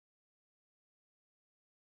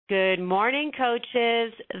Good morning,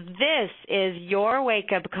 coaches. This is your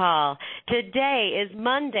wake-up call. Today is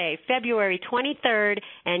Monday, February 23rd,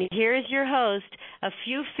 and here's your host, a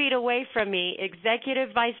few feet away from me, Executive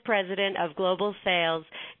Vice President of Global Sales,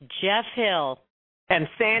 Jeff Hill. And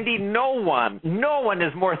Sandy, no one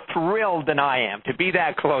is more thrilled than I am to be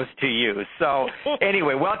that close to you. So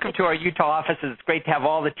anyway, welcome to our Utah offices. It's great to have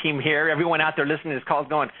all the team here. Everyone out there listening to this call is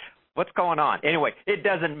going, what's going on? Anyway, it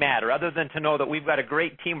doesn't matter other than to know that we've got a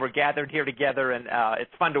great team. We're gathered here together, and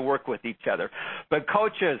it's fun to work with each other. But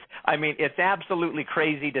coaches, I mean, it's absolutely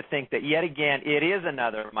crazy to think that yet again it is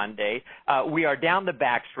another Monday. We are down the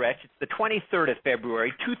backstretch. It's the 23rd of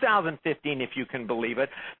February, 2015, if you can believe it.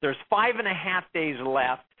 There's 5.5 days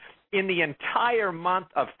left in the entire month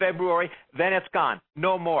of February, then it's gone.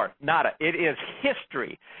 No more. Nada. It is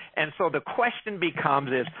history. And so the question becomes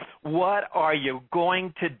is, what are you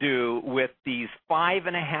going to do with these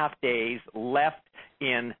 5.5 days left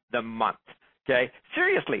in the month? Okay?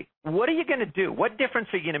 Seriously, what are you going to do? What difference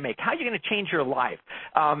are you going to make? How are you going to change your life?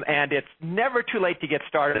 And it's never too late to get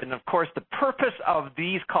started. And, of course, the purpose of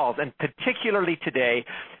these calls, and particularly today,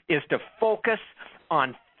 is to focus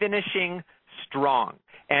on finishing strong.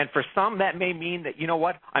 And for some, that may mean that, you know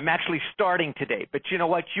what, I'm actually starting today. But you know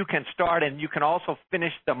what, you can start and you can also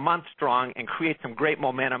finish the month strong and create some great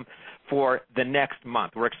momentum for the next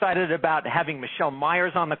month. We're excited about having Michelle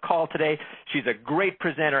Myers on the call today. She's a great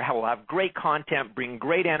presenter, will have great content, bring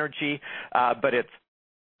great energy, but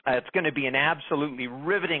it's going to be an absolutely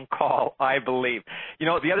riveting call, I believe. You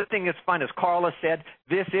know, the other thing that's fun, as Carla said,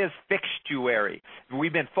 this is Fixtuary.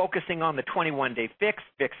 We've been focusing on the 21-day fix,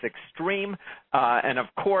 Fix Extreme, and of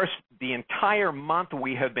course, the entire month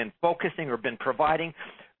we have been focusing or been providing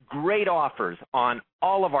great offers on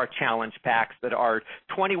all of our challenge packs that are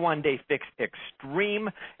 21-day Fix Extreme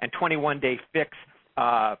and 21-day Fix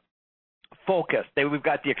Focus. We've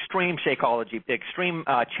got the Extreme Shakeology, the Extreme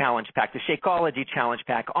Challenge Pack, the Shakeology Challenge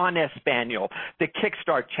Pack, On Espanol, the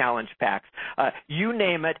Kickstart Challenge Packs. You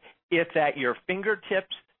name it, it's at your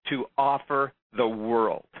fingertips to offer the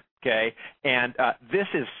world. Okay, and this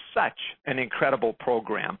is such an incredible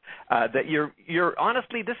program that you're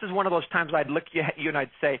honestly, this is one of those times I'd look at you and I'd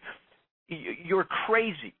say, you're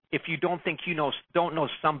crazy if you don't think don't know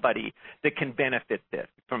somebody that can benefit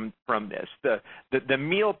from this. The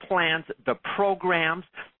meal plans, the programs,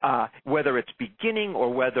 whether it's beginning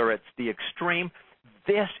or whether it's the extreme,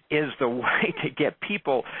 this is the way to get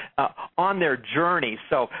people on their journey.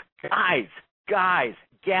 So guys,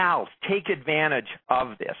 gals, take advantage of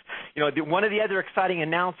this. You know, one of the other exciting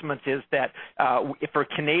announcements is that for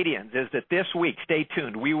Canadians is that this week, stay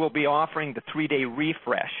tuned, we will be offering the 3-day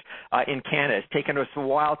refresh in Canada. It's taken us a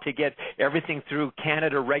while to get everything through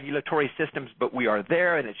Canada regulatory systems, but we are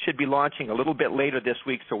there, and it should be launching a little bit later this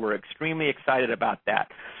week, so we're extremely excited about that.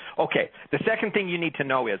 Okay, the second thing you need to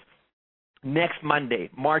know is next Monday,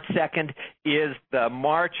 March 2nd, is the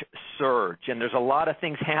March Surge, and there's a lot of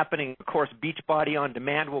things happening. Of course, Beachbody On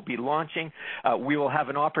Demand will be launching. We will have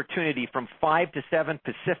an opportunity from 5 to 7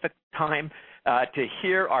 Pacific time to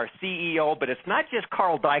hear our CEO, but it's not just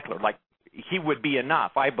Carl Deichler, like he would be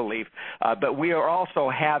enough, I believe, but we are also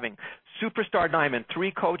having Superstar Diamond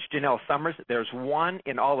 3 coach Janelle Summers. There's one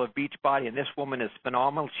in all of Beachbody, and this woman is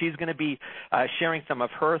phenomenal. She's going to be sharing some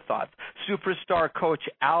of her thoughts. Superstar coach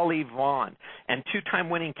Ali Vaughn and 2-time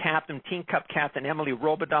winning captain, Teen Cup captain Emily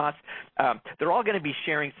Robidas. They're all going to be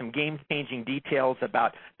sharing some game-changing details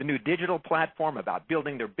about the new digital platform, about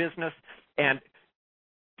building their business. And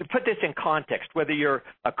to put this in context, whether you're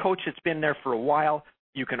a coach that's been there for a while,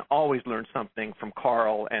 you can always learn something from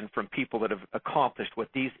Carl and from people that have accomplished what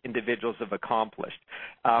these individuals have accomplished.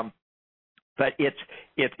 But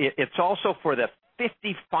it's also for the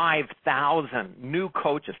 55,000 new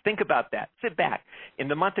coaches. Think about that. Sit back. In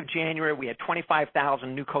the month of January, we had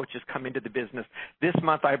 25,000 new coaches come into the business. This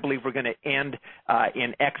month, I believe we're going to end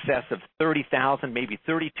in excess of 30,000, maybe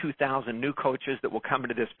 32,000 new coaches that will come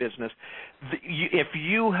into this business. If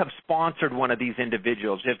you have sponsored one of these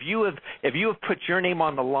individuals, if you have put your name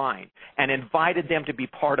on the line and invited them to be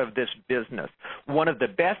part of this business, one of the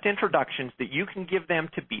best introductions that you can give them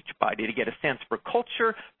to Beachbody to get a sense for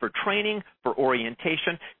culture, for training, for orientation,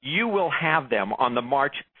 you will have them on the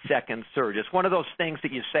March 2nd surge. It's one of those things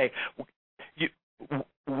that you say,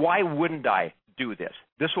 why wouldn't I do this?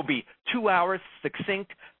 This will be 2 hours,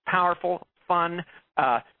 succinct, powerful, fun,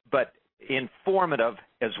 but informative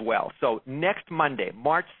as well. So next Monday,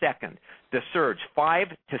 March 2nd, the surge, 5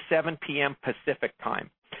 to 7 p.m. Pacific time.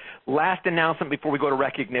 Last announcement before we go to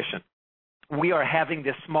recognition. We are having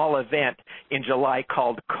this small event in July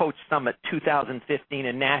called Coach Summit 2015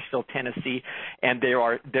 in Nashville, Tennessee, and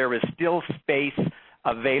there is still space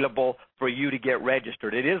available for you to get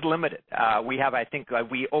registered. It is limited. We have, I think,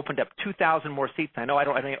 we opened up 2,000 more seats. I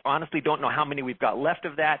honestly don't know how many we've got left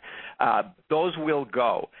of that. Those will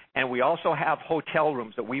go. And we also have hotel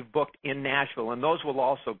rooms that we've booked in Nashville, and those will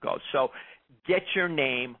also go. So get your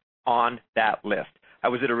name on that list. I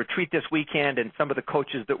was at a retreat this weekend, and some of the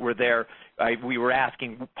coaches that were there, we were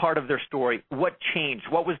asking part of their story, what changed?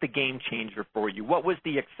 What was the game changer for you? What was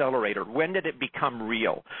the accelerator? When did it become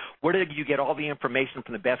real? Where did you get all the information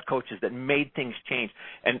from the best coaches that made things change?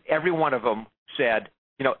 And every one of them said,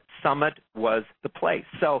 Summit was the place.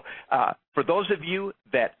 So for those of you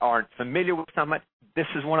that aren't familiar with Summit, this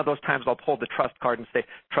is one of those times I'll pull the trust card and say,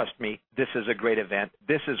 trust me, this is a great event.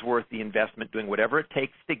 This is worth the investment, doing whatever it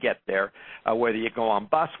takes to get there, whether you go on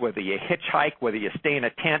bus, whether you hitchhike, whether you stay in a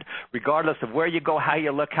tent, regardless of where you go, how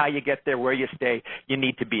you look, how you get there, where you stay, you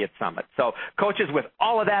need to be at Summit. So, coaches, with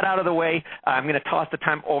all of that out of the way, I'm going to toss the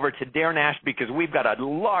time over to Darren Ash because we've got a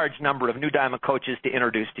large number of new Diamond coaches to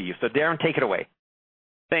introduce to you. So, Darren, take it away.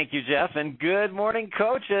 Thank you, Jeff, and good morning,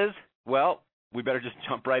 coaches. Well, we better just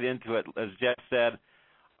jump right into it. As Jeff said,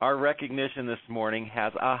 our recognition this morning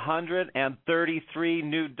has 133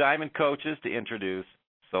 new Diamond coaches to introduce.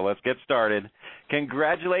 So let's get started.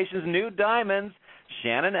 Congratulations, new Diamonds.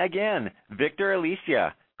 Shannon again, Victor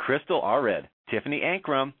Alicia, Crystal Allred, Tiffany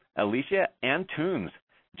Ankrum, Alicia Antunes,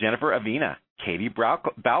 Jennifer Avina, Katie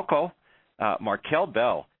Balco, Markel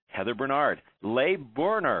Bell, Heather Bernard, Leigh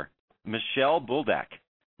Borner, Michelle Buldak,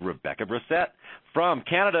 Rebecca Brissett. From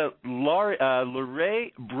Canada,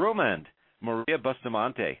 Lorraine Brumand, Maria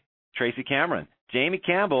Bustamante, Tracy Cameron, Jamie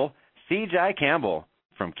Campbell, C.J. Campbell.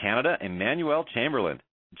 From Canada, Emmanuel Chamberlain,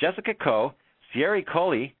 Jessica Coe, Sierra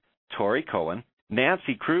Coley, Tori Cohen,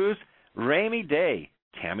 Nancy Cruz, Ramey Day,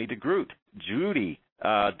 Tammy DeGroot, Judy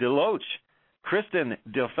Deloach, Kristen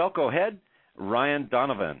DeFalco Head, Ryan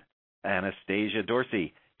Donovan, Anastasia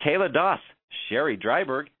Dorsey, Kayla Doss, Sherry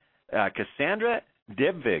Dryberg, Cassandra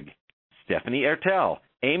Debvig, Stephanie Ertel,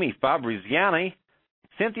 Amy Fabriziani,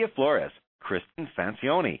 Cynthia Flores, Kristen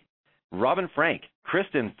Fancioni, Robin Frank,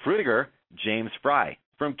 Kristen Frudiger, James Fry.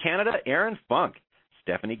 From Canada, Aaron Funk,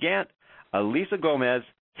 Stephanie Gant, Elisa Gomez,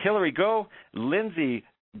 Hillary Go, Lindsay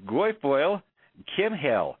Guifoyle, Kim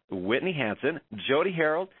Hale, Whitney Hansen, Jody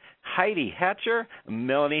Harold, Heidi Hatcher,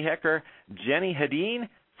 Melanie Hecker, Jenny Hadeen.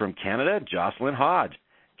 From Canada, Jocelyn Hodge,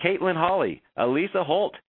 Caitlin Hawley, Elisa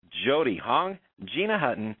Holt, Jody Hong, Gina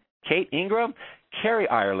Hutton, Kate Ingram, Carrie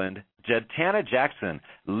Ireland, Jadtana Jackson,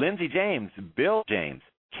 Lindsay James, Bill James,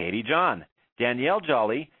 Katie John, Danielle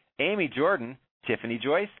Jolly, Amy Jordan, Tiffany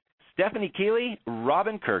Joyce, Stephanie Keeley,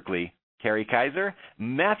 Robin Kirkley, Carrie Kaiser,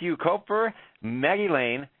 Matthew Kopfer, Maggie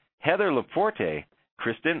Lane, Heather Laporte,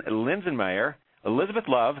 Kristen Linsenmeyer, Elizabeth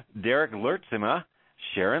Love, Derek Lertzima,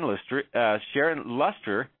 Sharon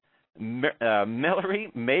Luster,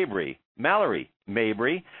 Mallory Mabry,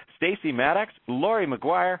 Stacy Maddox, Lori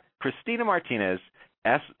McGuire, Christina Martinez,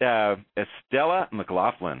 Estella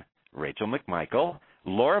McLaughlin, Rachel McMichael,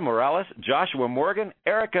 Laura Morales, Joshua Morgan,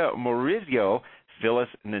 Erica Maurizio, Phyllis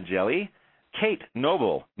Nageli, Kate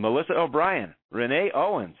Noble, Melissa O'Brien, Renee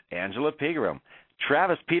Owens, Angela Pigram,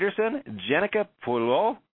 Travis Peterson, Jenica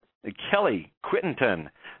Poulot, Kelly Quittenton,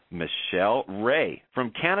 Michelle Ray.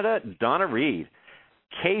 From Canada, Donna Reed,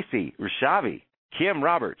 Casey Rishavi, Kim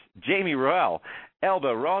Roberts, Jamie Roel,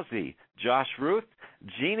 Elba Rossi, Josh Ruth,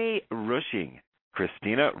 Jeannie Rushing,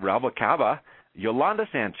 Christina Rabalcaba, Yolanda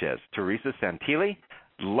Sanchez, Teresa Santilli,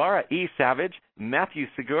 Laura E. Savage, Matthew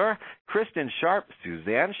Segur, Kristen Sharp,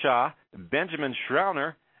 Suzanne Shaw, Benjamin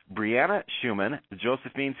Schrauner, Brianna Schumann,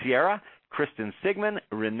 Josephine Sierra, Kristen Sigmund,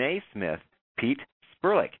 Renee Smith, Pete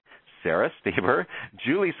Sperlich, Sarah Staber,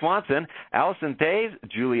 Julie Swanson, Allison Tays,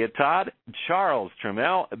 Julia Todd, Charles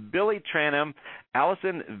Trammell, Billy Tranham,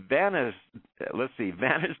 Allison Vanis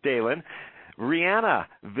Dalen, Rihanna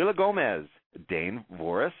Villagomez, Dane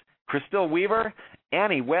Voris, Crystal Weaver,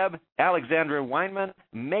 Annie Webb, Alexandra Weinman,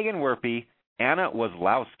 Megan Werpy, Anna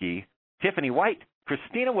Wazlowski, Tiffany White,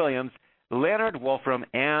 Christina Williams, Leonard Wolfram,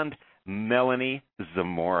 and Melanie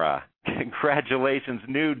Zamora. Congratulations,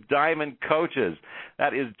 new Diamond coaches.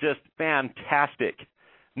 That is just fantastic.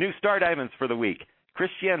 New Star Diamonds for the week: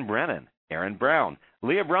 Christiane Brennan, Aaron Brown,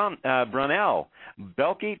 Leah Brunell,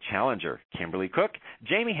 Belky Challenger, Kimberly Cook,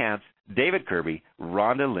 Jamie Hance, David Kirby,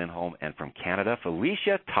 Rhonda Lindholm, and from Canada,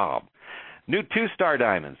 Felicia Taub. New 2-Star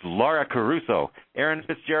Diamonds: Laura Caruso, Aaron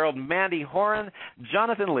Fitzgerald, Mandy Horan,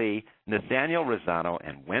 Jonathan Lee, Nathaniel Rosano,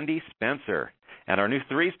 and Wendy Spencer. And our new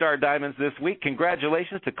 3-Star Diamonds this week: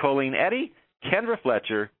 congratulations to Colleen Eddy, Kendra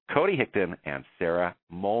Fletcher, Cody Hickton, and Sarah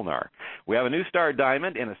Molnar. We have a new Star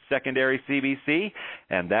Diamond in a secondary CBC,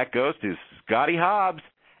 and that goes to Scotty Hobbs.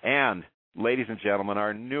 And ladies and gentlemen,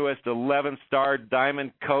 our newest 11-star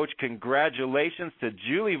Diamond coach. Congratulations to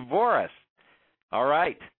Julie Voris. All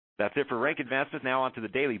right, that's it for rank advancement. Now on to the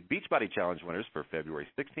daily Beachbody Challenge winners for February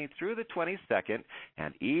 16th through the 22nd,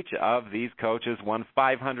 and each of these coaches won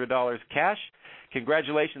 $500 cash.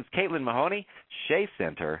 Congratulations, Caitlin Mahoney, Shay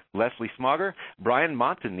Center, Leslie Smogger, Brian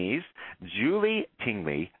Montanese, Julie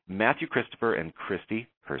Tingley, Matthew Christopher, and Christy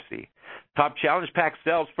Hersey. Top Challenge Pack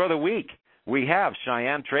sales for the week. We have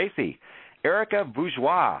Cheyenne Tracy, Erica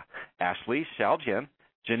Bourgeois, Ashley Shaljian,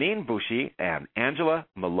 Janine Bushy, and Angela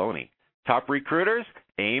Maloney. Top recruiters,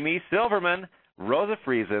 Amy Silverman, Rosa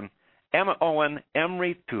Friesen, Emma Owen,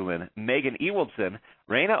 Emery Tulin, Megan Ewaldson,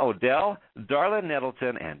 Raina Odell, Darla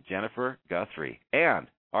Nettleton, and Jennifer Guthrie. And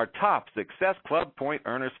our top Success Club point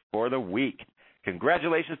earners for the week.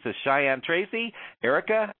 Congratulations to Cheyenne Tracy,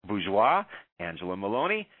 Erica Bourgeois, Angela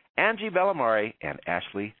Maloney, Angie Bellamare, and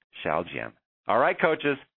Ashley Shaljian. All right,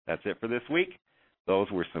 coaches, that's it for this week.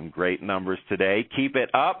 Those were some great numbers today. Keep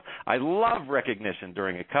it up. I love recognition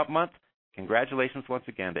during a Cup month. Congratulations once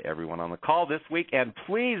again to everyone on the call this week, and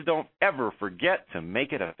please don't ever forget to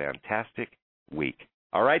make it a fantastic week.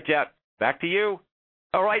 All right, Jet, back to you.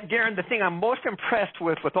 All right, Darren, the thing I'm most impressed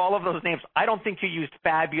with all of those names, I don't think you used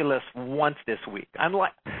fabulous once this week,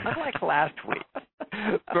 unlike last week.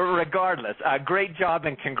 But regardless, great job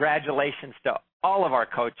and congratulations to all of our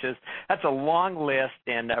coaches. That's a long list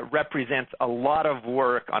and represents a lot of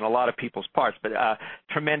work on a lot of people's parts, but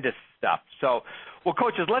tremendous stuff. So, well,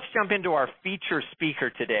 coaches, let's jump into our feature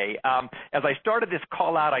speaker today. As I started this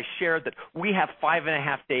call out, I shared that we have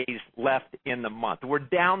 5.5 days left in the month. We're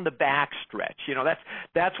down the back stretch. You know,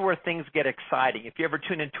 that's where things get exciting. If you ever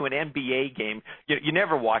tune into an NBA game, you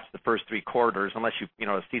never watch the first 3 quarters unless you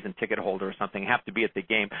know, a season ticket holder or something, have to be at the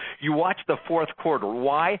game. You watch the fourth quarter.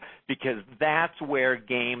 Why? Because that's where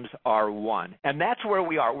games are won. And that's where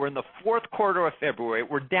we are. We're in the fourth quarter of February.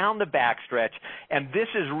 We're down the back stretch, and this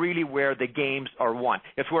is really where the games are won.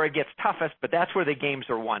 It's where it gets toughest, but that's where the games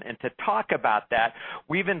are won. And to talk about that,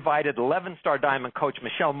 we've invited 11-star Diamond coach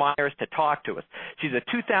Michelle Myers to talk to us. She's a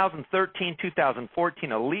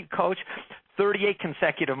 2013-2014 elite coach, 38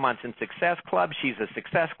 consecutive months in Success Club. She's a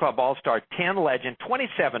Success Club All-Star 10 legend,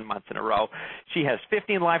 27 months in a row. She has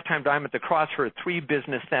 15 lifetime diamonds across her 3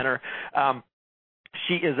 business center.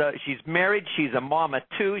 She's married. She's a mama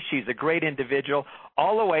too. She's a great individual,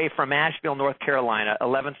 all the way from Asheville, North Carolina.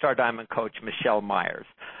 11-star Diamond coach Michelle Myers.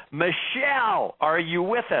 Michelle, are you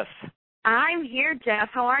with us? I'm here, Jeff.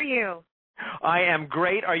 How are you? I am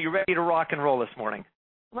great. Are you ready to rock and roll this morning?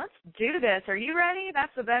 Let's do this. Are you ready?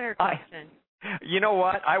 That's a better question. You know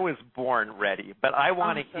what? I was born ready, but I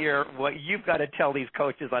want to hear what you've got to tell these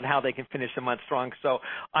coaches on how they can finish the month strong. So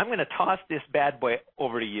I'm going to toss this bad boy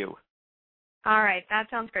over to you. All right, that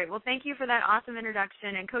sounds great. Well, thank you for that awesome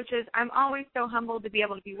introduction. And, coaches, I'm always so humbled to be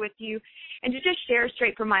able to be with you and to just share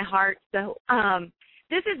straight from my heart. So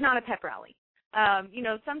this is not a pep rally. You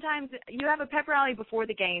know, sometimes you have a pep rally before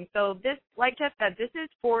the game. So this, like Jeff said, this is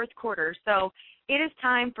fourth quarter. So it is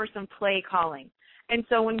time for some play calling. And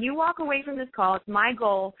so when you walk away from this call, it's my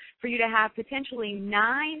goal for you to have potentially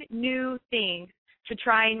 9 new things to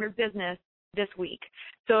try in your business this week.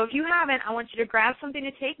 So if you haven't, I want you to grab something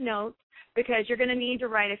to take notes, because you're going to need to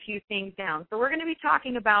write a few things down. So we're going to be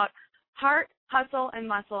talking about heart, hustle, and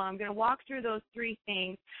muscle, and I'm going to walk through those 3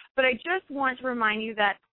 things. But I just want to remind you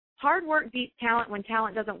that hard work beats talent when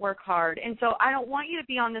talent doesn't work hard. And so I don't want you to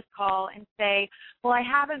be on this call and say, well, I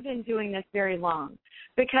haven't been doing this very long.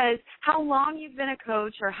 Because how long you've been a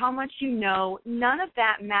coach or how much you know, none of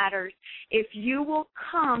that matters if you will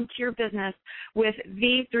come to your business with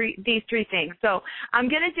these three things. So I'm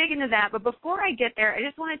going to dig into that. But before I get there, I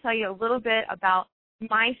just want to tell you a little bit about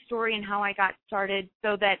my story and how I got started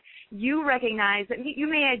so that you recognize that you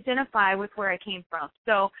may identify with where I came from.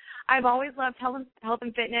 So I've always loved health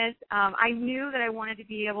and fitness. I knew that I wanted to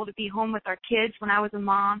be able to be home with our kids when I was a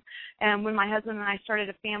mom, and when my husband and I started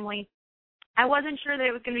a family, I wasn't sure that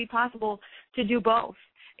it was going to be possible to do both.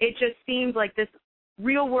 It just seemed like this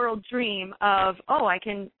real-world dream of, I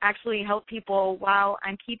can actually help people while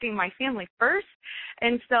I'm keeping my family first.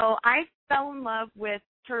 And so I fell in love with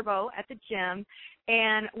Turbo at the gym,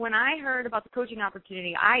 and when I heard about the coaching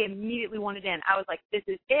opportunity, I immediately wanted in. I was like, this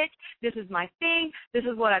is it. This is my thing. This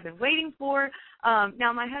is what I've been waiting for.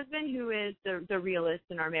 Now, my husband, who is the realist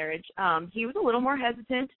in our marriage, he was a little more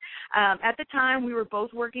hesitant. At the time, we were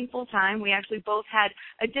both working full-time. We actually both had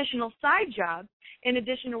additional side jobs in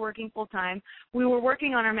addition to working full-time. We were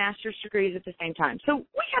working on our master's degrees at the same time. So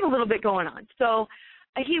we had a little bit going on. So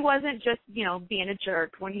he wasn't just, being a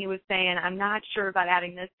jerk when he was saying, I'm not sure about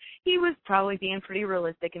adding this. He was probably being pretty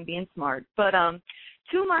realistic and being smart. But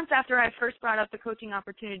 2 months after I first brought up the coaching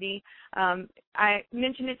opportunity, I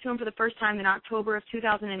mentioned it to him for the first time in October of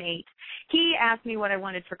 2008. He asked me what I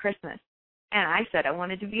wanted for Christmas. And I said I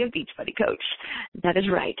wanted to be a Beachbody coach. That is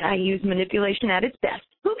right. I use manipulation at its best.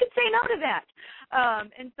 Who could say no to that?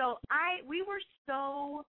 And so we were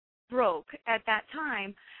so broke at that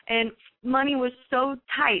time, and money was so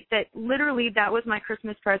tight that literally that was my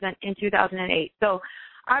Christmas present in 2008. So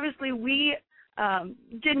obviously we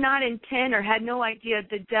did not intend or had no idea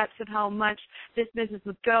the depths of how much this business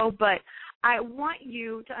would go, but I want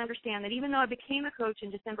you to understand that even though I became a coach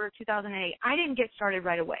in December of 2008, I didn't get started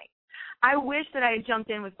right away. I wish that I had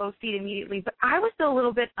jumped in with both feet immediately, but I was still a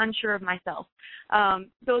little bit unsure of myself.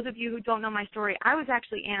 Those of you who don't know my story, I was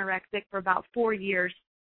actually anorexic for about 4 years,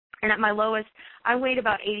 and at my lowest, I weighed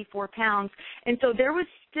about 84 pounds. And so there was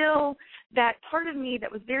still that part of me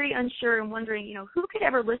that was very unsure and wondering, who could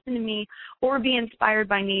ever listen to me or be inspired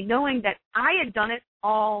by me, knowing that I had done it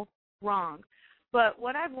all wrong. But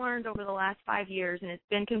what I've learned over the last 5 years, and it's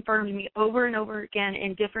been confirmed to me over and over again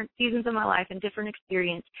in different seasons of my life and different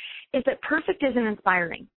experience, is that perfect isn't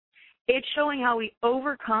inspiring. It's showing how we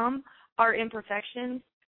overcome our imperfections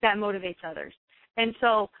that motivates others. And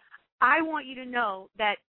so I want you to know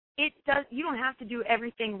that you don't have to do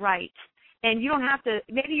everything right. And you don't have to,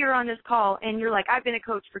 maybe you're on this call and you're like, I've been a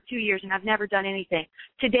coach for 2 years and I've never done anything.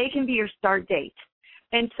 Today can be your start date.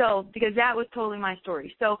 And so, because that was totally my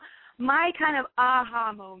story. So my kind of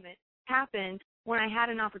aha moment happened when I had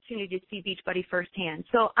an opportunity to see Beachbody firsthand.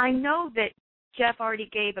 So I know that Jeff already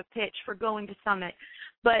gave a pitch for going to Summit,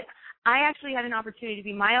 but I actually had an opportunity to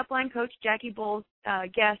be my upline coach, Jackie Bull's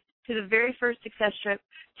guest, to the very first success trip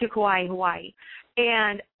to Kauai, Hawaii.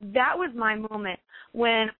 And that was my moment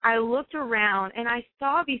when I looked around and I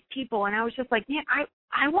saw these people and I was just like, man,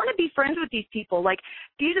 I want to be friends with these people. Like,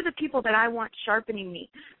 these are the people that I want sharpening me.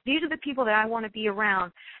 These are the people that I want to be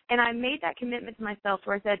around. And I made that commitment to myself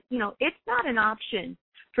where I said, it's not an option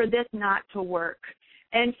for this not to work.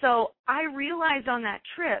 And so I realized on that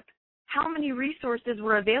trip how many resources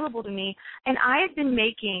were available to me, and I had been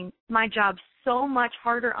making my job so much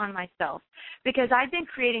harder on myself because I'd been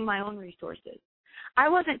creating my own resources. I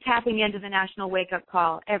wasn't tapping into the National Wake Up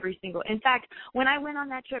Call in fact, when I went on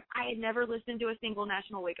that trip, I had never listened to a single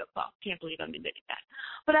National Wake Up Call. Can't believe I'm admitting that.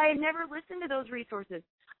 But I had never listened to those resources.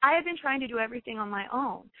 I had been trying to do everything on my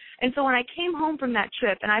own. And so when I came home from that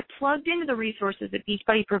trip and I plugged into the resources that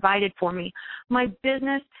Beachbody provided for me, my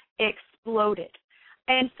business exploded.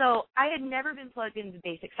 And so I had never been plugged into the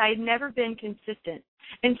basics. I had never been consistent.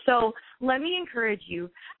 And so let me encourage you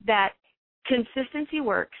that consistency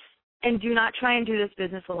works, and do not try and do this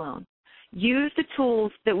business alone. Use the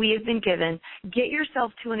tools that we have been given. Get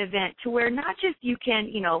yourself to an event to where not just you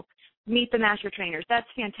can, meet the master trainers. That's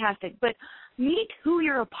fantastic. But meet who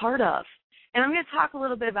you're a part of. And I'm going to talk a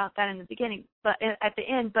little bit about that in the beginning, but at the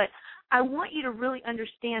end. But I want you to really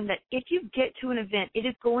understand that if you get to an event, it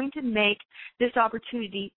is going to make this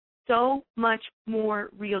opportunity so much more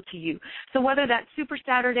real to you. So whether that's Super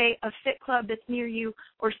Saturday, a fit club that's near you,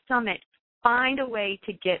 or Summit, find a way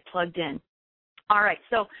to get plugged in. All right,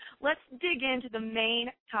 so let's dig into the main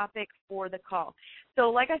topic for the call. So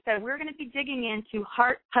like I said, we're going to be digging into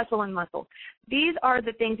heart, hustle, and muscle. These are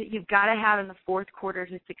the things that you've got to have in the fourth quarter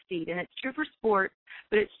to succeed, and it's true for sports,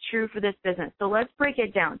 but it's true for this business. So let's break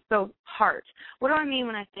it down. So heart. What do I mean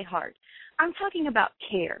when I say heart? I'm talking about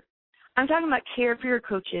care. I'm talking about care for your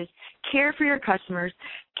coaches, care for your customers.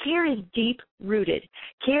 Care is deep-rooted.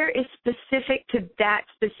 Care is specific to that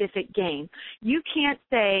specific game. You can't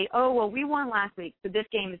say, oh, well, we won last week, so this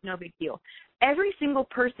game is no big deal. Every single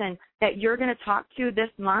person that you're going to talk to this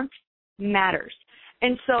month matters.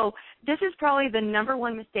 And so this is probably the number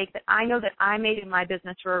one mistake that I know that I made in my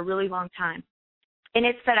business for a really long time. And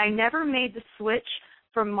it's that I never made the switch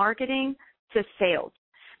from marketing to sales.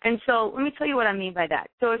 And so let me tell you what I mean by that.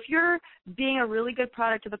 So if you're being a really good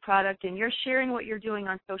product of the product and you're sharing what you're doing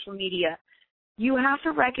on social media, you have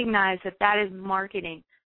to recognize that that is marketing.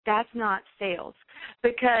 That's not sales,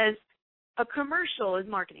 because a commercial is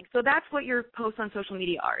marketing. So that's what your posts on social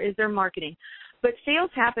media are, is they're marketing. But sales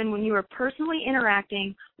happen when you are personally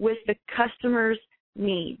interacting with the customer's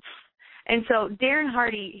needs. And so Darren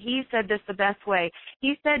Hardy, he said this the best way.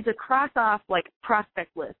 He said to cross off like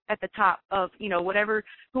prospect list at the top of,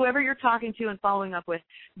 whoever you're talking to and following up with.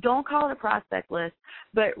 Don't call it a prospect list,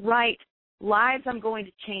 but write lives I'm going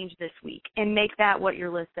to change this week, and make that what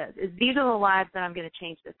your list says. Is these are the lives that I'm going to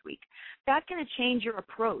change this week. That's going to change your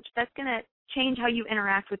approach. That's going to change how you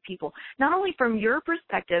interact with people, not only from your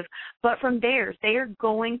perspective, but from theirs. They are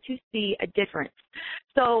going to see a difference.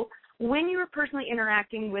 So when you are personally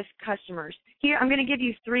interacting with customers, here I'm going to give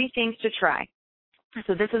you 3 things to try.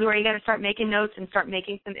 So this is where you got to start making notes and start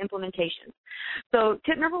making some implementations. So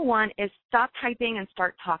tip number 1 is stop typing and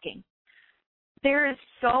start talking. There is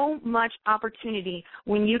so much opportunity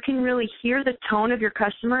when you can really hear the tone of your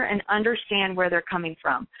customer and understand where they're coming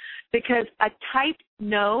from. Because a typed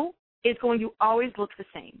no is going to always look the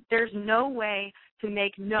same. There's no way to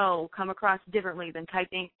make no come across differently than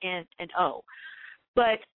typing in an O.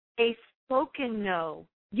 But a spoken no,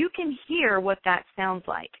 you can hear what that sounds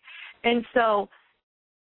like. And so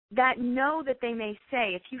that no that they may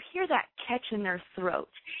say, if you hear that catch in their throat,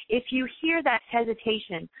 if you hear that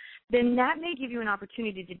hesitation, then that may give you an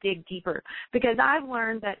opportunity to dig deeper. Because I've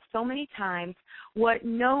learned that so many times what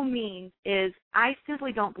no means is I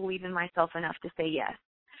simply don't believe in myself enough to say yes.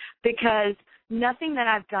 Because nothing that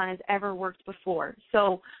I've done has ever worked before.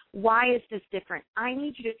 So why is this different? I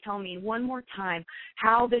need you to tell me one more time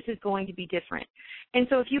how this is going to be different. And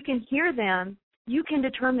so if you can hear them, you can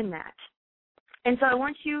determine that. And so I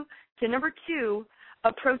want you to, number 2,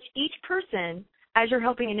 approach each person as you're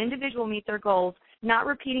helping an individual meet their goals, not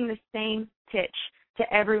repeating the same pitch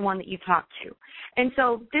to everyone that you talk to. And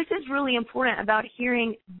so this is really important about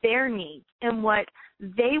hearing their needs and what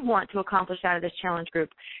they want to accomplish out of this challenge group,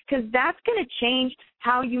 because that's going to change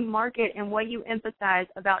how you market and what you emphasize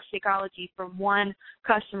about Shakeology from one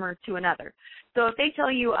customer to another. So if they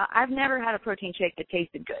tell you, I've never had a protein shake that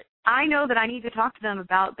tasted good, I know that I need to talk to them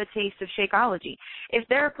about the taste of Shakeology. If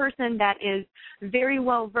they're a person that is very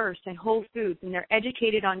well versed in whole foods and they're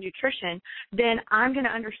educated on nutrition, then I'm going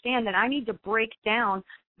to understand that I need to break down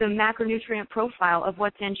the macronutrient profile of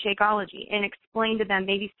what's in Shakeology and explain to them,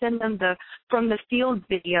 maybe send them the From the Field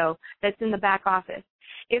video that's in the back office.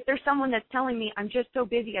 If there's someone that's telling me I'm just so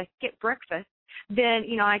busy I skip breakfast, then,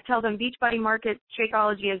 I tell them Beachbody markets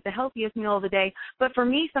Shakeology is the healthiest meal of the day. But for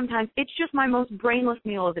me, sometimes it's just my most brainless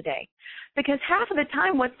meal of the day. Because half of the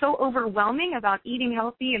time what's so overwhelming about eating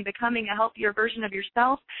healthy and becoming a healthier version of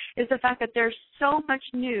yourself is the fact that there's so much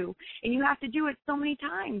new and you have to do it so many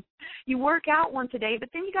times. You work out once a day, but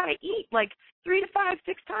then you got to eat like 3 to 5,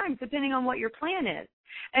 6 times depending on what your plan is.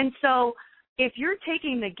 And so if you're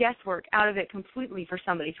taking the guesswork out of it completely for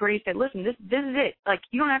somebody, to where you say, listen, this is it. Like,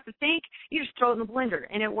 you don't have to think. You just throw it in the blender,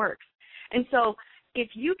 and it works. And so if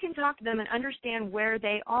you can talk to them and understand where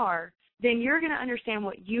they are, then you're going to understand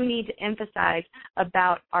what you need to emphasize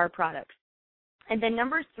about our products. And then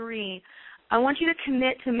number 3, I want you to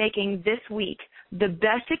commit to making this week the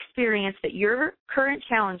best experience that your current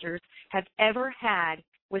challengers have ever had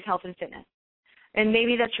with health and fitness. And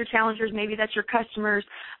maybe that's your challengers, maybe that's your customers,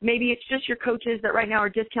 maybe it's just your coaches that right now are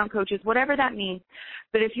discount coaches, whatever that means.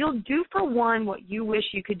 But if you'll do for one what you wish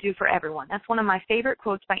you could do for everyone, that's one of my favorite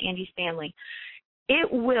quotes by Andy Stanley,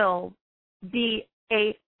 it will be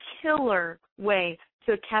a killer way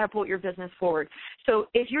to catapult your business forward. So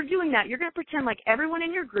if you're doing that, you're going to pretend like everyone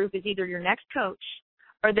in your group is either your next coach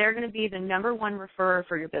or they're going to be the number 1 referrer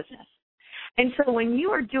for your business. And so when you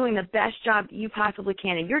are doing the best job that you possibly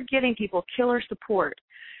can and you're giving people killer support,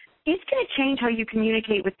 it's going to change how you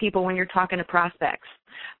communicate with people when you're talking to prospects,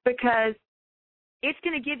 because it's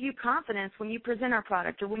going to give you confidence when you present our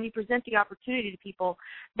product or when you present the opportunity to people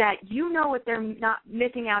that you know what they're not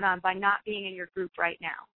missing out on by not being in your group right now.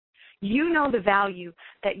 You know the value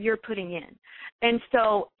that you're putting in. And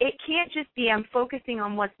so it can't just be I'm focusing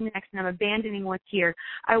on what's next and I'm abandoning what's here.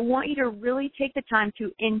 I want you to really take the time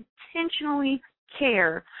to intentionally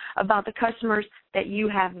care about the customers that you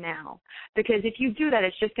have now. Because if you do that,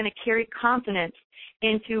 it's just going to carry confidence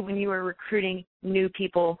into when you are recruiting new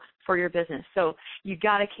people for your business. So you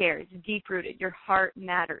got to care. It's deep-rooted. Your heart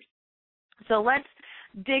matters. So let's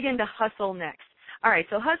dig into hustle next. All right,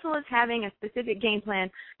 so hustle is having a specific game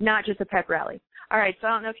plan, not just a pep rally. All right, so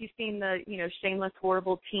I don't know if you've seen the, shameless,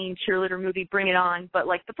 horrible teen cheerleader movie, Bring It On, but,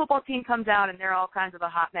 like, the football team comes out and they're all kinds of a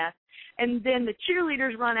hot mess. And then the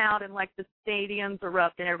cheerleaders run out and, like, the stadiums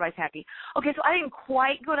erupt and everybody's happy. Okay, so I didn't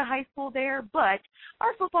quite go to high school there, but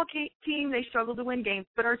our football team, they struggled to win games,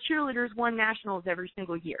 but our cheerleaders won nationals every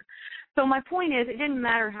single year. So my point is, it didn't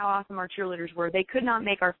matter how awesome our cheerleaders were. They could not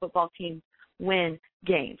make our football team win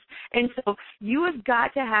games. And so you have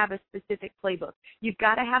got to have a specific playbook. You've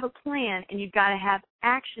got to have a plan, and you've got to have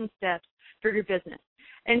action steps for your business.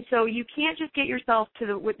 And so you can't just get yourself to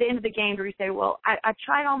the end of the game where you say, well, I've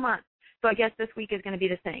tried all month, so I guess this week is going to be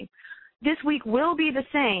the same. This week will be the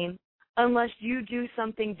same unless you do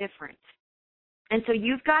something different. And so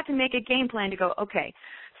you've got to make a game plan to go, okay,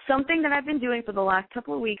 something that I've been doing for the last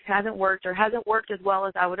couple of weeks hasn't worked or hasn't worked as well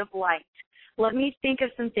as I would have liked. Let me think of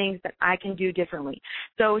some things that I can do differently.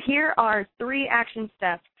 So here are 3 action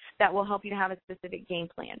steps that will help you to have a specific game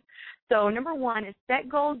plan. So number 1 is set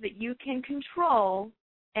goals that you can control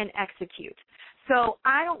and execute. So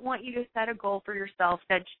I don't want you to set a goal for yourself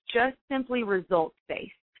that's just simply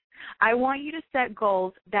results-based. I want you to set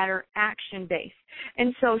goals that are action-based.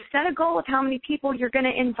 And so set a goal of how many people you're going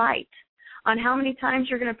to invite, on how many times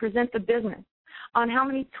you're going to present the business, on how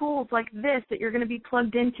many tools like this that you're going to be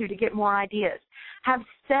plugged into to get more ideas. Have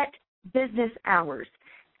set business hours.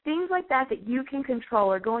 Things like that that you can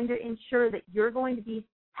control are going to ensure that you're going to be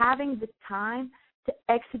having the time to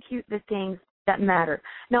execute the things that matter.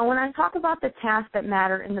 Now, when I talk about the tasks that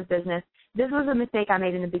matter in the business, this was a mistake I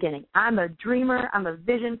made in the beginning. I'm a dreamer. I'm a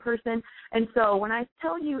vision person. And so when I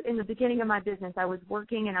tell you in the beginning of my business I was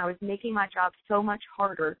working and I was making my job so much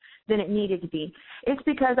harder than it needed to be, it's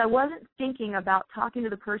because I wasn't thinking about talking to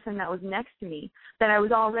the person that was next to me that I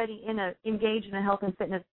was already engaged in a health and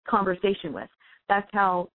fitness conversation with. That's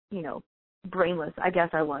how, brainless I guess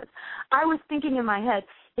I was. I was thinking in my head,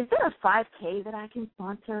 is there a 5K that I can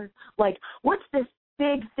sponsor? Like, what's this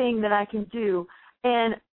big thing that I can do?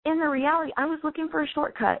 And in the reality, I was looking for a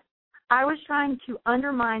shortcut. I was trying to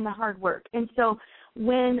undermine the hard work. And so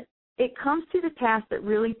when it comes to the tasks that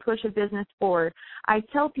really push a business forward, I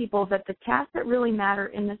tell people that the tasks that really matter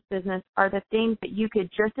in this business are the things that you could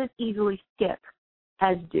just as easily skip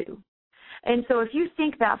as do. And so if you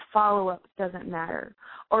think that follow-up doesn't matter,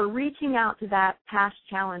 or reaching out to that past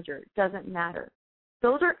challenger doesn't matter,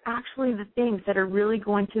 those are actually the things that are really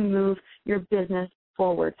going to move your business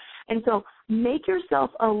forward. And so make yourself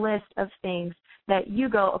a list of things that you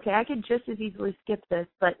go, okay, I could just as easily skip this,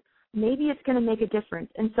 but maybe it's going to make a difference.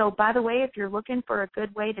 And so, by the way, if you're looking for a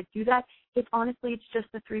good way to do that, it's just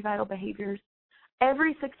the 3 vital behaviors.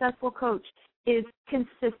 Every successful coach is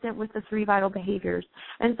consistent with the 3 vital behaviors.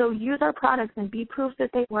 And so use our products and be proof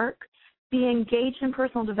that they work. Be engaged in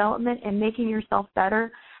personal development and making yourself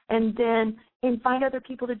better, and then invite other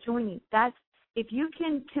people to join you. If you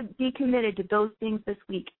can be committed to those things this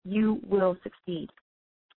week, you will succeed.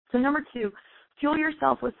 So number 2, fuel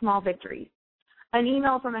yourself with small victories. An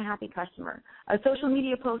email from a happy customer, a social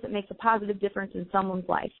media post that makes a positive difference in someone's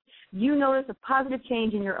life. You notice a positive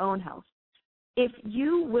change in your own health. If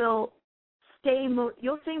you will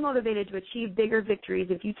you'll stay motivated to achieve bigger victories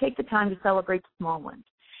if you take the time to celebrate the small ones.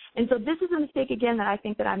 And so this is a mistake, again, that I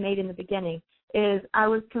think that I made in the beginning, is I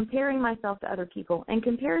was comparing myself to other people, and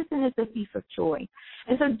comparison is the thief of joy.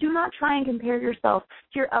 And so do not try and compare yourself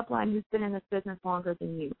to your upline who's been in this business longer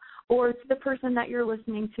than you, or to the person that you're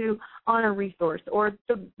listening to on a resource, or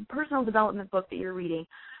the personal development book that you're reading.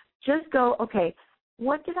 Just go, okay,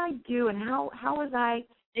 what did I do, and how was I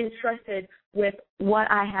entrusted with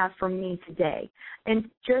what I have for me today? And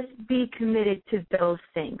just be committed to those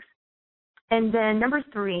things. And then number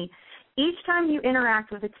 3, each time you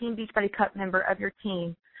interact with a Team Beachbody Cup member of your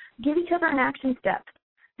team, give each other an action step.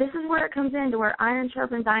 This is where it comes into where iron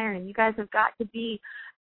sharpens iron, and you guys have got to be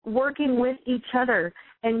working with each other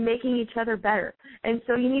and making each other better. And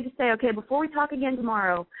so you need to say, okay, before we talk again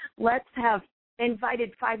tomorrow, let's have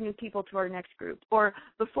invited 5 new people to our next group. Or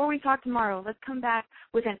before we talk tomorrow, let's come back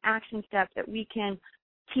with an action step that we can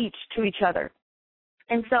teach to each other.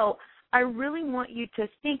 And so I really want you to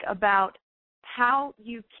think about how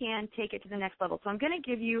you can take it to the next level. So I'm going to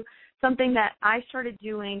give you something that I started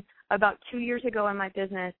doing about 2 years ago in my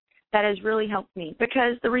business that has really helped me,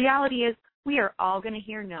 because the reality is we are all going to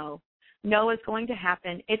hear no. No is going to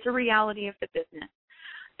happen. It's a reality of the business.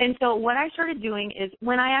 And so what I started doing is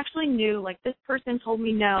when I actually knew, like, this person told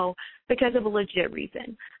me no because of a legit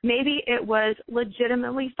reason. Maybe it was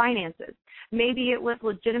legitimately finances. Maybe it was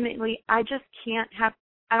legitimately I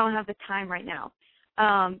don't have the time right now.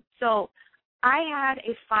 So I had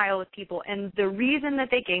a file with people, and the reason that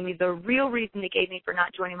they gave me, the real reason they gave me for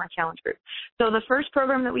not joining my challenge group. So the first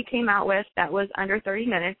program that we came out with that was under 30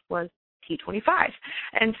 minutes was T25.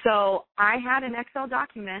 And so I had an Excel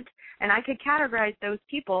document, and I could categorize those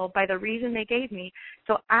people by the reason they gave me.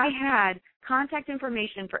 So I had contact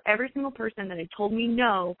information for every single person that had told me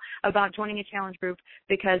no about joining a challenge group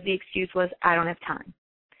because the excuse was, I don't have time.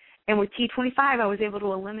 And with T25, I was able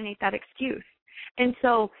to eliminate that excuse. And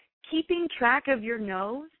so keeping track of your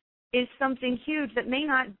no's is something huge that may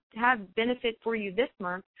not have benefit for you this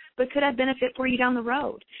month, but could have benefit for you down the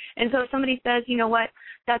road. And so if somebody says, you know what,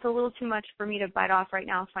 that's a little too much for me to bite off right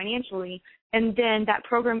now financially, and then that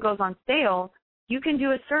program goes on sale, you can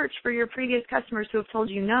do a search for your previous customers who have told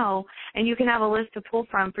you no, and you can have a list to pull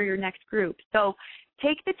from for your next group. So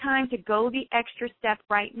take the time to go the extra step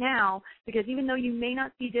right now, because even though you may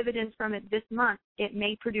not see dividends from it this month, it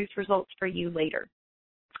may produce results for you later.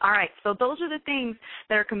 All right, so those are the things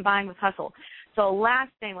that are combined with hustle. So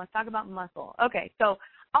last thing, let's talk about muscle. Okay, so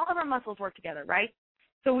all of our muscles work together, right?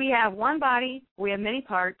 So we have one body, we have many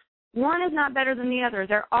parts, One is not better than the other.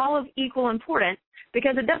 They're all of equal importance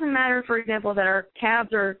because it doesn't matter, for example, that our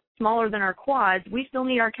calves are smaller than our quads. We still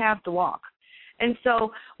need our calves to walk. And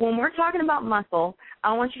so when we're talking about muscle,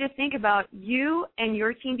 I want you to think about you and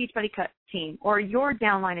your Team Beachbody Cut team or your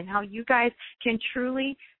downline and how you guys can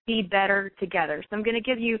truly be better together. So I'm going to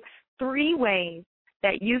give you 3 ways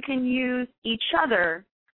that you can use each other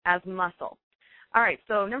as muscle. All right,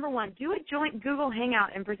 so number 1, do a joint Google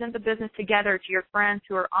Hangout and present the business together to your friends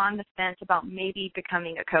who are on the fence about maybe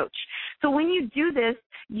becoming a coach. So when you do this,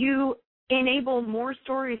 you enable more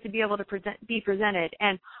stories to be able to be presented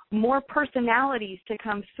and more personalities to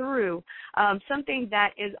come through. Something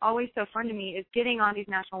that is always so fun to me is getting on these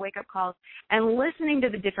national wake-up calls and listening to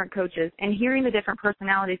the different coaches and hearing the different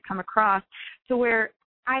personalities come across to where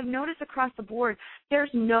I've noticed across the board there's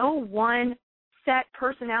no one set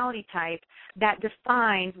personality type that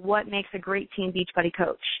defines what makes a great Team Beachbody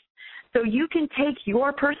coach. So you can take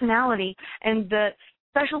your personality and the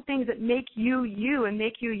special things that make you you and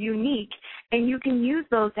make you unique, and you can use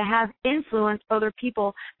those to have influence other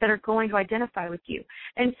people that are going to identify with you.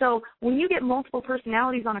 And so when you get multiple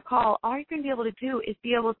personalities on a call, all you're going to be able to do is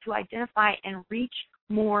be able to identify and reach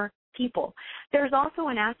more people. There's also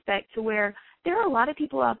an aspect to where there are a lot of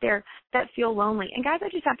people out there that feel lonely. And guys, I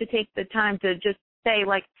just have to take the time to just say,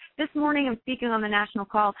 like, this morning I'm speaking on the national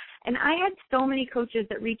call, and I had so many coaches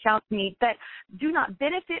that reach out to me that do not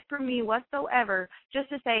benefit from me whatsoever just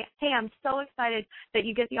to say, hey, I'm so excited that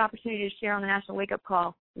you get the opportunity to share on the national wake-up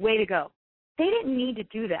call. Way to go. They didn't need to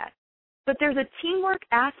do that. But there's a teamwork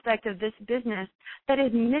aspect of this business that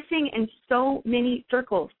is missing in so many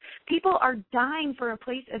circles. People are dying for a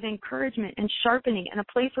place of encouragement and sharpening and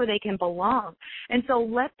a place where they can belong. And so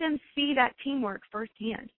let them see that teamwork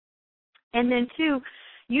firsthand. And then 2,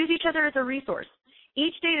 use each other as a resource.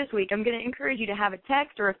 Each day this week, I'm going to encourage you to have a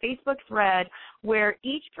text or a Facebook thread where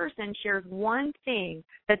each person shares one thing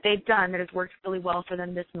that they've done that has worked really well for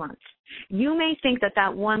them this month. You may think that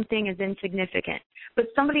that one thing is insignificant, but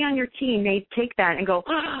somebody on your team may take that and go,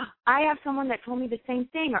 I have someone that told me the same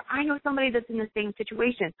thing, or I know somebody that's in the same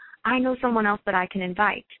situation. I know someone else that I can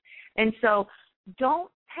invite. And so don't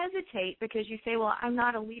hesitate because you say, well, I'm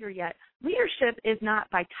not a leader yet. Leadership is not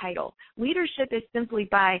by title. Leadership is simply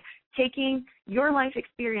by taking your life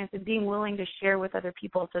experience and being willing to share with other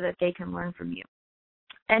people so that they can learn from you.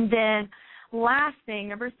 And then last thing,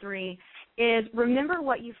 number 3, is remember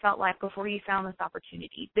what you felt like before you found this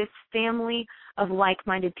opportunity, this family of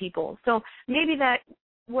like-minded people. So maybe that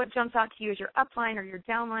what jumps out to you is your upline or your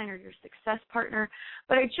downline or your success partner,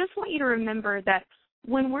 but I just want you to remember that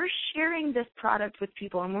when we're sharing this product with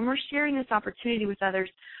people and when we're sharing this opportunity with others,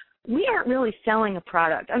 we aren't really selling a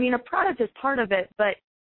product. I mean, a product is part of it, but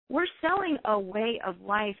we're selling a way of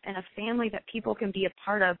life and a family that people can be a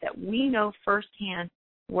part of that we know firsthand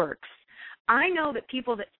works. I know that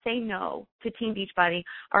people that say no to Team Beachbody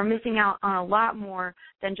are missing out on a lot more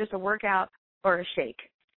than just a workout or a shake.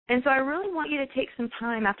 And so I really want you to take some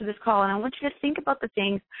time after this call, and I want you to think about the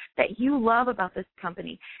things that you love about this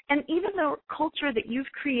company and even the culture that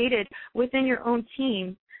you've created within your own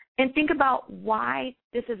team, and think about why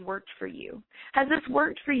this has worked for you. Has this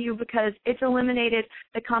worked for you because it's eliminated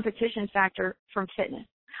the competition factor from fitness?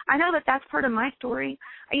 I know that that's part of my story.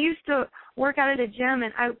 I used to work out at a gym,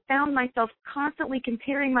 and I found myself constantly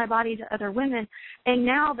comparing my body to other women. And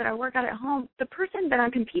now that I work out at home, the person that I'm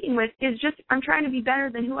competing with is just, I'm trying to be better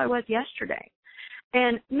than who I was yesterday.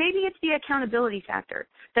 And maybe it's the accountability factor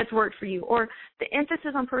that's worked for you, or the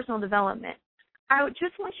emphasis on personal development. I would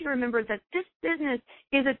just want you to remember that this business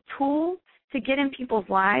is a tool to get in people's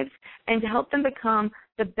lives and to help them become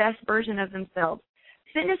the best version of themselves.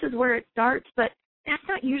 Fitness is where it starts, but that's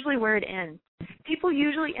not usually where it ends. People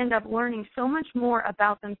usually end up learning so much more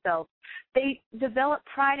about themselves. They develop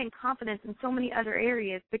pride and confidence in so many other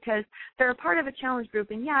areas because they're a part of a challenge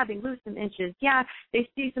group, and yeah, they lose some inches. Yeah, they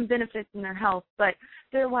see some benefits in their health, but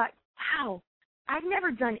they're like, wow, I've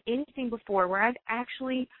never done anything before where I've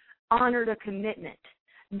actually honored a commitment.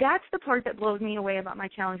 That's the part that blows me away about my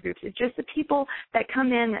challenge groups. It's just the people that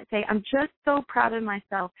come in that say, I'm just so proud of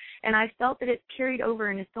myself, and I felt that it's carried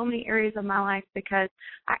over into so many areas of my life because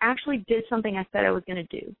I actually did something I said I was going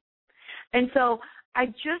to do. And so I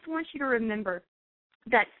just want you to remember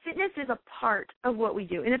that fitness is a part of what we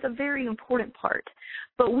do, and it's a very important part.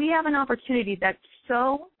 But we have an opportunity that's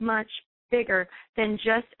so much bigger than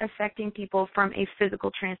just affecting people from a physical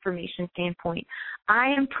transformation standpoint. I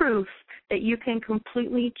am proof that you can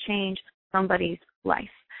completely change somebody's life.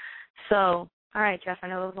 So, all right, Jeff, I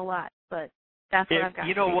know that was a lot, but that's what I've got.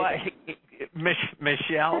 You know what,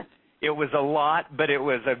 Michelle, it was a lot, but it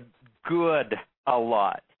was a good a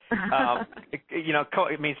lot.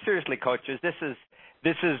 Seriously, coaches,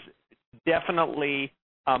 this is definitely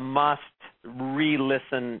a must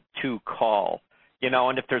re-listen to call.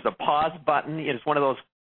 And if there's a pause button, it's one of those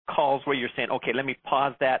calls where you're saying, okay, let me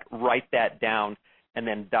pause that, write that down, and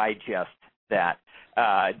then digest that.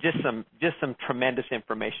 Just some tremendous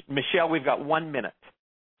information. Michelle, we've got 1 minute.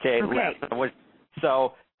 Okay. Left.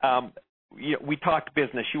 So we talked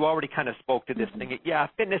business. You already kind of spoke to this thing. Yeah,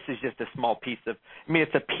 fitness is just a small piece of.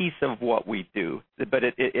 It's a piece of what we do, but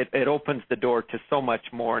it opens the door to so much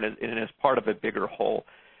more, and is part of a bigger whole.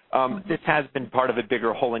 This has been part of a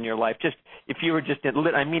bigger whole in your life. Just if you were just,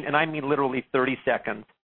 I mean literally 30 seconds,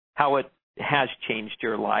 how it has changed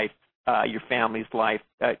your life, your family's life.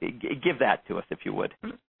 Give that to us, if you would.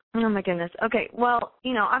 Oh, my goodness. Okay. Well,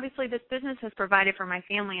 obviously this business has provided for my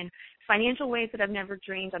family in financial ways that I've never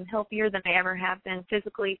dreamed. I'm healthier than I ever have been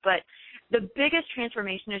physically, but the biggest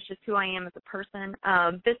transformation is just who I am as a person.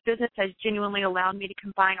 This business has genuinely allowed me to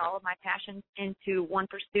combine all of my passions into one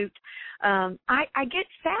pursuit. I get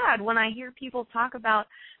sad when I hear people talk about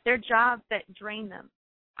their jobs that drain them.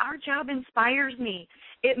 Our job inspires me.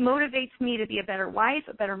 It motivates me to be a better wife,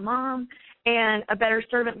 a better mom, and a better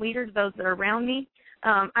servant leader to those that are around me.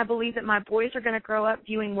 I believe that my boys are going to grow up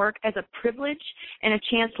viewing work as a privilege and a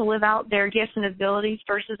chance to live out their gifts and abilities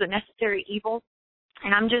versus a necessary evil.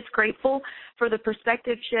 And I'm just grateful for the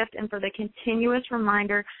perspective shift and for the continuous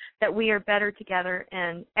reminder that we are better together.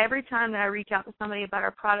 And every time that I reach out to somebody about our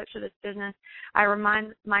products or this business, I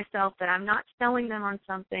remind myself that I'm not selling them on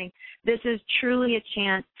something. This is truly a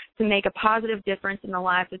chance to make a positive difference in the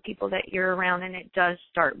lives of people that you're around, and it does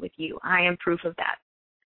start with you. I am proof of that.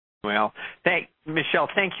 Well, Michelle,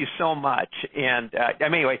 thank you so much. And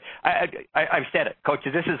anyway, I've said it,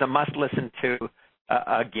 coaches. This is a must listen to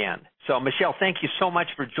again. So, Michelle, thank you so much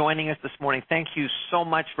for joining us this morning. Thank you so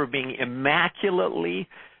much for being immaculately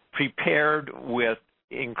prepared with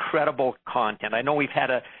incredible content. I know we've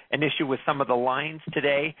had an issue with some of the lines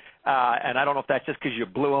today, and I don't know if that's just because you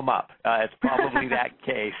blew them up. It's probably that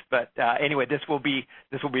case. But anyway, this will be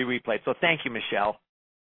replayed. So, thank you, Michelle.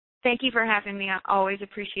 Thank you for having me. I always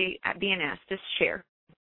appreciate being asked to share.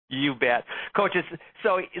 You bet. Coaches,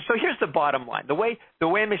 so here's the bottom line. The way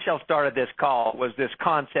Michelle started this call was this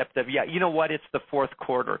concept of, it's the fourth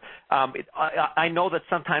quarter. I know that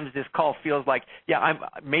sometimes this call feels like, I'm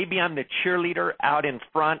the cheerleader out in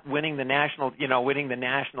front winning the nationals,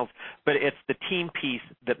 but it's the team piece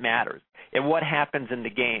that matters and what happens in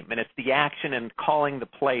the game. And it's the action and calling the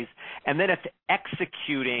plays. And then it's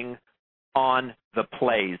executing on the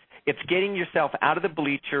plays. It's getting yourself out of the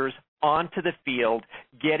bleachers, onto the field,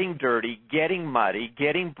 getting dirty, getting muddy,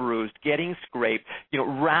 getting bruised, getting scraped,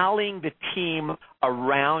 rallying the team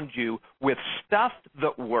around you with stuff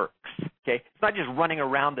that works, okay? It's not just running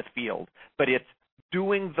around the field, but it's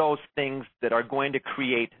doing those things that are going to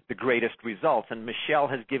create the greatest results. And Michelle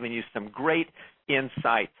has given you some great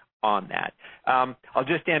insights on that. I'll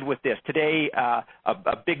just end with this. Today,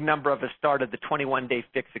 a big number of us started the 21-Day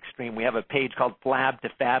Fix Extreme. We have a page called Flab to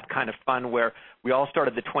Fab kind of fun where we all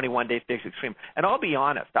started the 21-Day Fix Extreme. And I'll be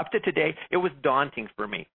honest, up to today, it was daunting for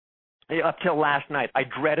me. Up till last night, I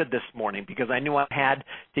dreaded this morning because I knew I had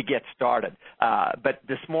to get started. But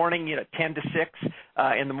this morning, 10 to 6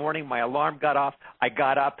 in the morning, my alarm got off. I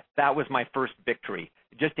got up. That was my first victory,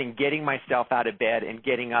 just in getting myself out of bed and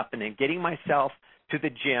getting up and then getting myself to the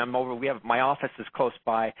gym. My office is close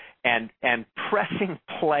by, and pressing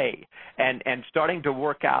play and starting to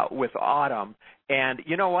work out with Autumn. And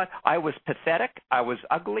you know what? I was pathetic. I was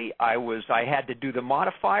ugly. I had to do the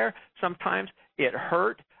modifier. Sometimes it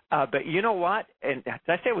hurt. But you know what? And did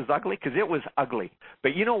I say it was ugly? Because it was ugly.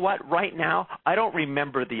 But you know what? Right now, I don't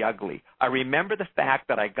remember the ugly. I remember the fact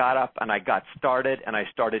that I got up and I got started and I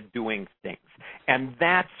started doing things. And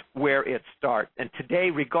that's where it starts. And today,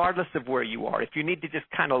 regardless of where you are, if you need to just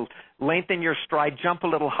kind of lengthen your stride, jump a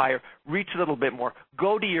little higher, reach a little bit more,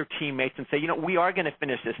 go to your teammates and say, we are going to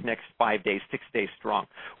finish this next 5 days, 6 days strong.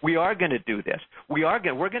 We are going to do this. We're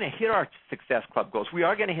going to hit our Success Club goals. We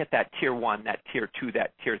are going to hit that Tier 1, that Tier 2,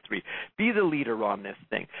 that Tier 3. Be the leader on this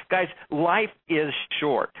thing. Guys, life is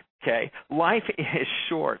short. Okay, life is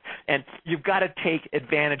short, and you've got to take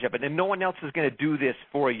advantage of it, and no one else is going to do this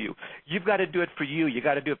for you. You've got to do it for you. You've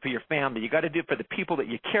got to do it for your family. You've got to do it for the people that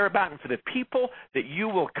you care about and for the people that you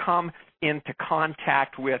will come into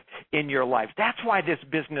contact with in your life. That's why this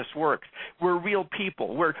business works. We're real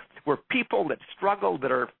people. We're people that struggle,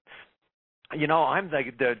 that are I'm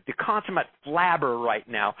the consummate flabber right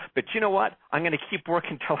now, but you know what? I'm going to keep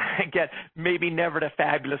working until I get maybe never to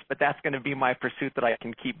fabulous, but that's going to be my pursuit that I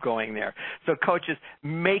can keep going there. So coaches,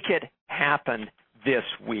 make it happen this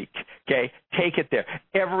week. Okay? Take it there.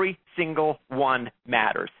 Every single one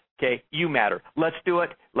matters. Okay? You matter. Let's do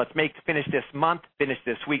it. Let's finish this month, finish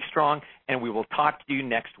this week strong, and we will talk to you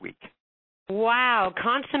next week. Wow,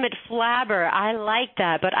 consummate flabber. I like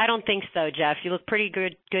that, but I don't think so, Jeff. You look pretty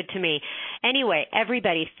good to me. Anyway,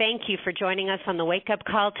 everybody, thank you for joining us on the Wake Up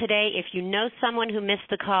Call today. If you know someone who missed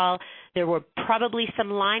the call, there were probably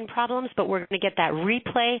some line problems, but we're going to get that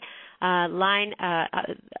replay line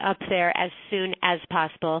up there as soon as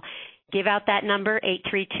possible. Give out that number,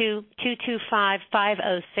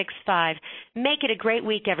 832-225-5065. Make it a great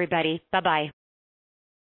week, everybody. Bye-bye.